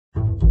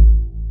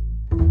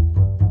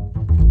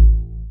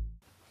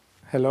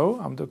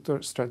Hello, I'm Dr.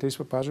 Stratis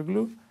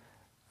Papazoglou.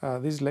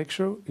 This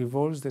lecture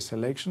involves the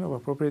selection of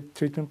appropriate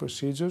treatment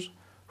procedures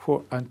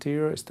for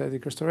anterior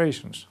aesthetic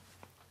restorations.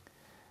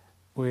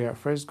 We are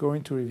first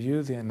going to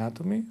review the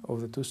anatomy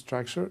of the tooth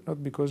structure,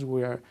 not because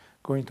we are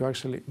going to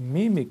actually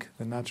mimic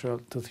the natural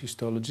tooth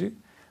histology,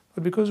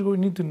 but because we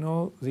need to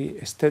know the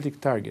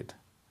aesthetic target.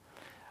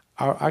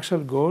 Our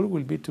actual goal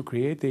will be to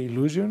create the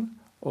illusion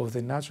of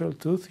the natural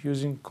tooth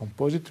using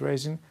composite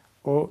resin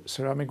or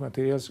ceramic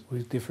materials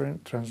with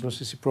different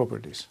translucency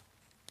properties.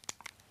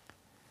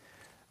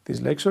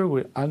 This lecture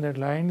will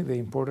underline the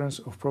importance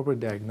of proper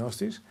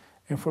diagnostics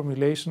and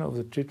formulation of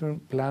the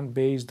treatment plan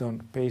based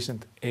on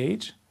patient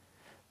age,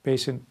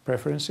 patient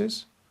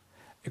preferences,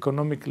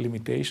 economic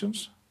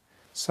limitations,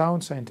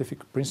 sound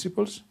scientific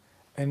principles,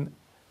 and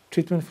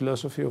treatment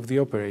philosophy of the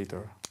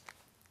operator.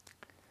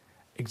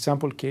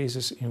 Example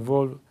cases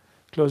involve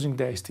closing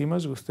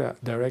diastemas with the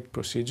direct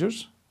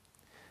procedures,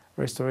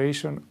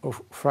 restoration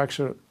of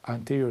fractured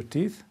anterior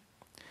teeth,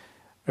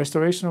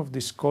 restoration of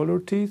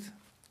discolored teeth,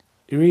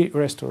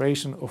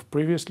 restoration of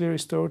previously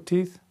restored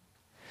teeth,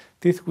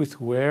 teeth with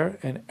wear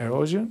and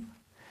erosion,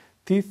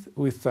 teeth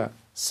with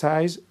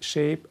size,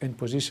 shape, and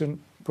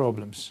position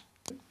problems.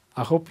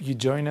 I hope you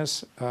join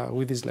us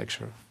with this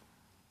lecture.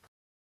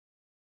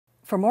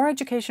 For more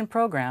education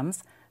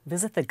programs,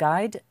 visit the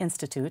Guide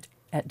Institute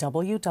at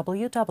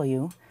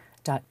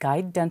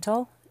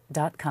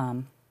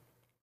www.guidedental.com.